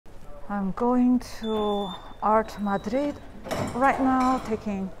I'm going to Art Madrid right now,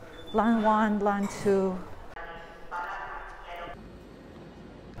 taking line 1, line 2.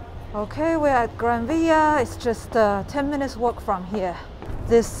 Okay, we're at Gran Via. It's just 10 minutes walk from here.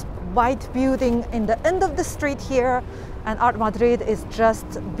 This white building in the end of the street here, and Art Madrid is just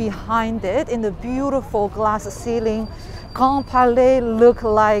behind it in the beautiful glass ceiling Grand Palais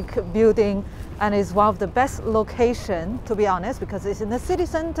look-like building, and is one of the best location, to be honest, because it's in the city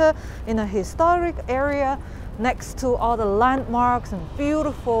center, in a historic area, next to all the landmarks and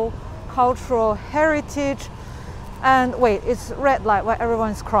beautiful cultural heritage. And wait, it's red light where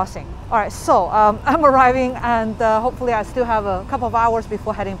everyone's crossing. All right, so I'm arriving, and hopefully I still have a couple of hours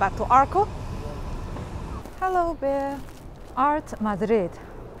before heading back to ARCO. Hello, Bear. Art Madrid.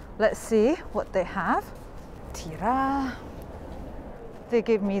 Let's see what they have. Tira. They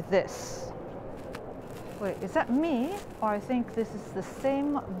gave me this. Wait, is that me? Or I think this is the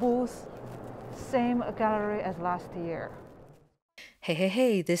same booth, same gallery as last year.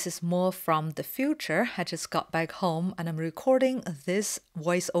 Hey, this is more from the future. I just got back home and I'm recording this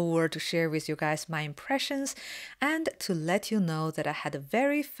voiceover to share with you guys my impressions and to let you know that I had a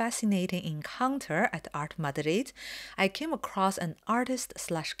very fascinating encounter at Art Madrid. I came across an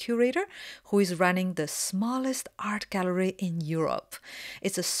artist/curator who is running the smallest art gallery in Europe.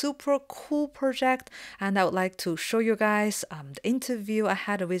 It's a super cool project, and I would like to show you guys the interview I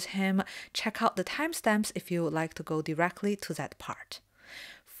had with him. Check out the timestamps if you would like to go directly to that part.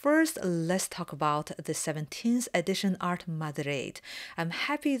 First, let's talk about the 17th edition Art Madrid. I'm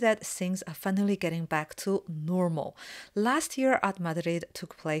happy that things are finally getting back to normal. Last year, Art Madrid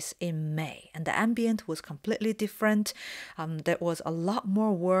took place in May, and the ambient was completely different. There was a lot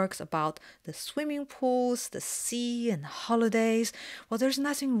more works about the swimming pools, the sea, and holidays. Well, there's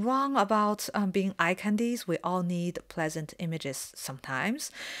nothing wrong about being eye candies. We all need pleasant images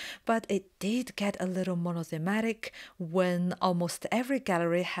sometimes. But it did get a little monothematic when almost every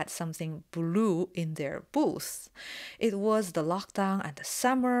gallery had something blue in their booth. It was the lockdown and the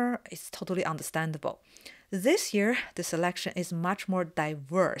summer. It's totally understandable. This year, the selection is much more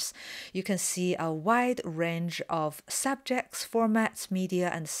diverse. You can see a wide range of subjects, formats, media,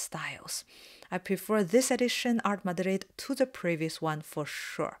 and styles. I prefer this edition, Art Madrid, to the previous one for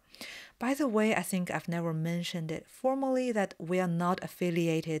sure. By the way, I think I've never mentioned it formally that we are not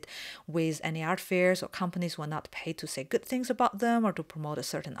affiliated with any art fairs, or companies were not paid to say good things about them or to promote a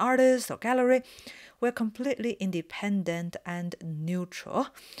certain artist or gallery. We're completely independent and neutral.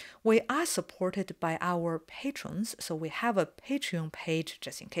 We are supported by our patrons, so we have a Patreon page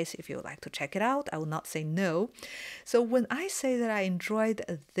just in case if you would like to check it out. I will not say no. So when I say that I enjoyed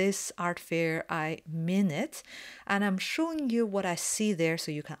this art fair, I mean it, and I'm showing you what I see there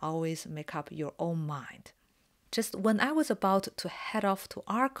so you can always make up your own mind. Just when I was about to head off to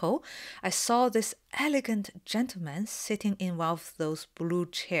ARCO, I saw this elegant gentleman sitting in one of those blue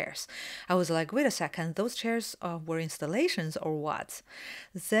chairs. I was like, wait a second, those chairs were installations or what?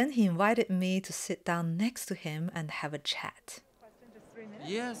 Then he invited me to sit down next to him and have a chat.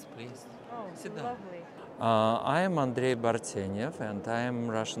 Yes, please. Oh, sit down. lovely. I am Andrey Bartenev, and I am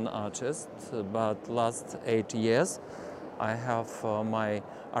Russian artist, but last 8 years I have my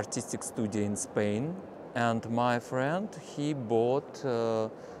artistic studio in Spain. And my friend, he bought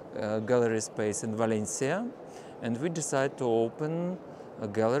a gallery space in Valencia, and we decided to open a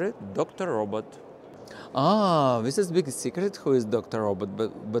gallery, Dr. Robot. This is big secret who is Dr. Robot,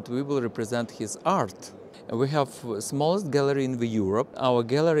 but we will represent his art. We have smallest gallery in Europe. Our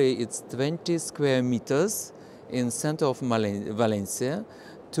gallery is 20 square meters in center of Valencia,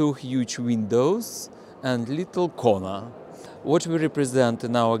 2 huge windows and little corner. What we represent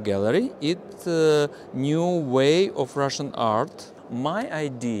in our gallery, it's a new way of Russian art. My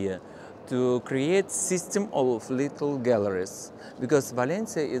idea to create system of little galleries, because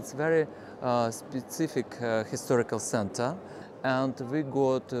Valencia is very specific historical center, and we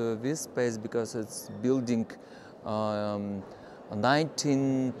got this space because it's building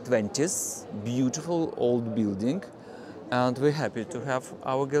 1920s, beautiful old building, and we're happy to have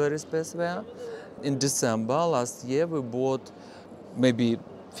our gallery space there. In December last year, we bought maybe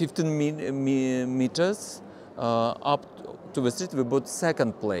 15 meters up to the street. We bought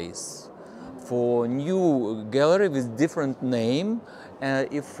second place for new gallery with different name.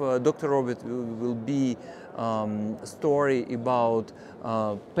 If Dr. Robert will be story about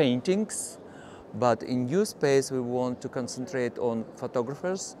paintings, but in new space we want to concentrate on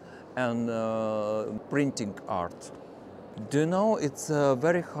photographers and printing art. Do you know, it's a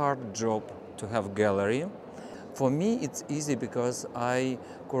very hard job to have gallery. For me, it's easy because I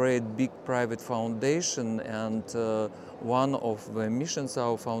create big private foundation, and one of the missions of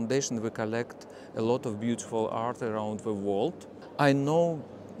our foundation, we collect a lot of beautiful art around the world. I know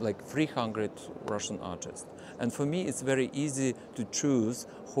like 300 Russian artists, and for me it's very easy to choose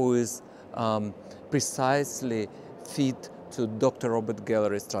who is precisely fit to Dr. Robert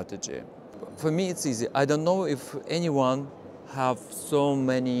Gallery strategy. For me it's easy. I don't know if anyone have so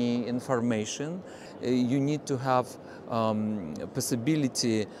many information. You need to have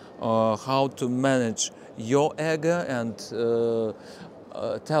possibility how to manage your ego and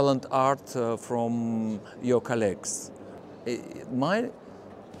talent art from your colleagues. My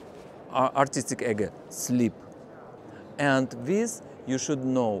artistic ego sleep, and this you should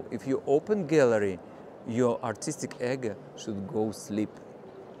know. If you open gallery, your artistic ego should go sleep.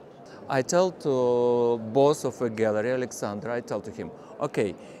 I tell to boss of a gallery, Alexander, I tell to him,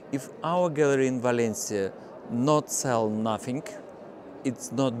 okay, if our gallery in Valencia not sell nothing,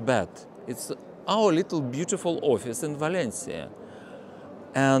 it's not bad. It's our little beautiful office in Valencia.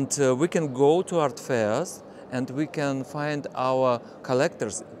 And we can go to art fairs and we can find our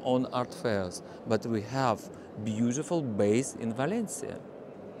collectors on art fairs. But we have beautiful base in Valencia.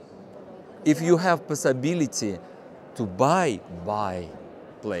 If you have possibility to buy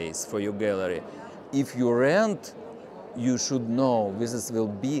place for your gallery. If you rent, you should know this will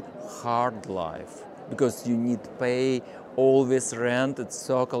be hard life, because you need to pay all this rent, it's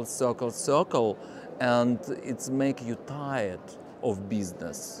circle, and it's make you tired of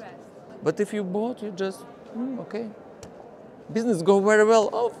business. But if you bought, you just, okay. Business go very well,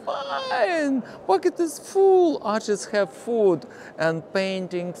 oh fine, pocket is full, artists have food and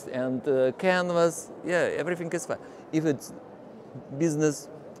paintings and canvas, yeah, everything is fine. If it's business,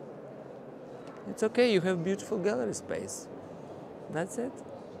 it's okay, you have beautiful gallery space. That's it.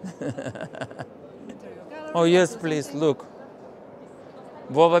 Oh yes, please, look.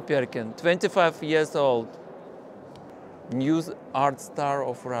 Vova Perkin, 25 years old, new art star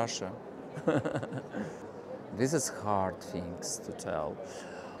of Russia. This is hard things to tell.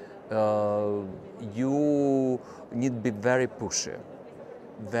 You need to be very pushy,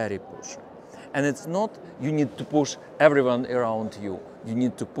 very pushy. And it's not you need to push everyone around you, you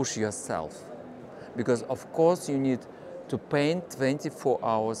need to push yourself. Because of course you need to paint 24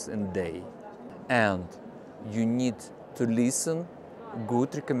 hours a day. And you need to listen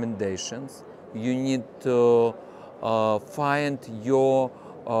good recommendations. You need to find your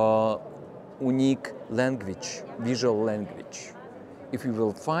unique language, visual language. If you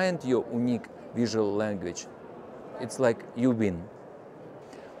will find your unique visual language, it's like you win.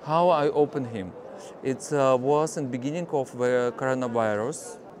 How I opened him? It was in the beginning of the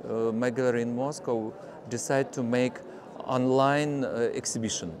coronavirus. My gallery in Moscow decided to make online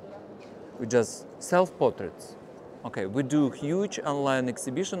exhibition. We just self-portraits. Okay, we do huge online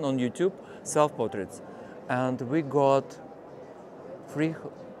exhibition on YouTube, self-portraits. And we got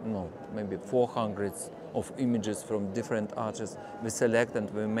maybe 400 of images from different artists. We select and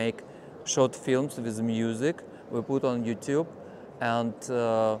we make short films with music. We put on YouTube, and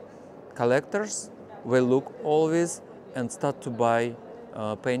collectors will look always and start to buy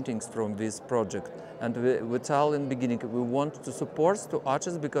paintings from this project. And we tell in the beginning, we want to support to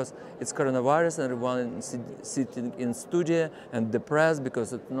artists because it's coronavirus and everyone sitting in studio and depressed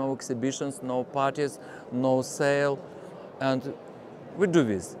because it's no exhibitions, no parties, no sale. And we do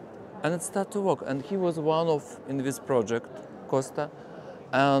this. And it started to work. And he was one of in this project, Costa.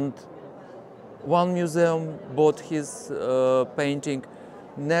 And one museum bought his painting,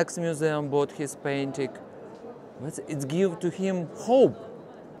 next museum bought his painting. It gives to him hope.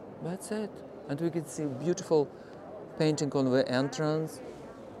 That's it. And we can see beautiful painting on the entrance.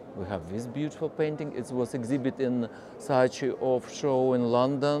 We have this beautiful painting. It was exhibited in Saatchi of show in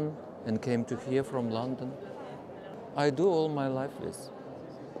London and came to here from London. I do all my life this.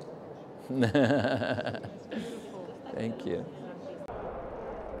 Thank you.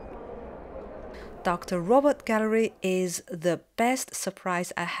 Dr. Robert Gallery is the best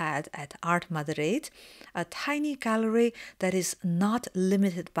surprise I had at Art Madrid, a tiny gallery that is not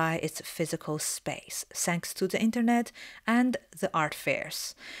limited by its physical space, thanks to the internet and the art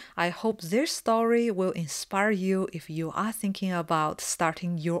fairs. I hope their story will inspire you if you are thinking about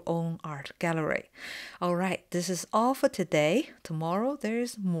starting your own art gallery. All right, this is all for today. Tomorrow there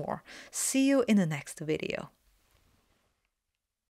is more. See you in the next video.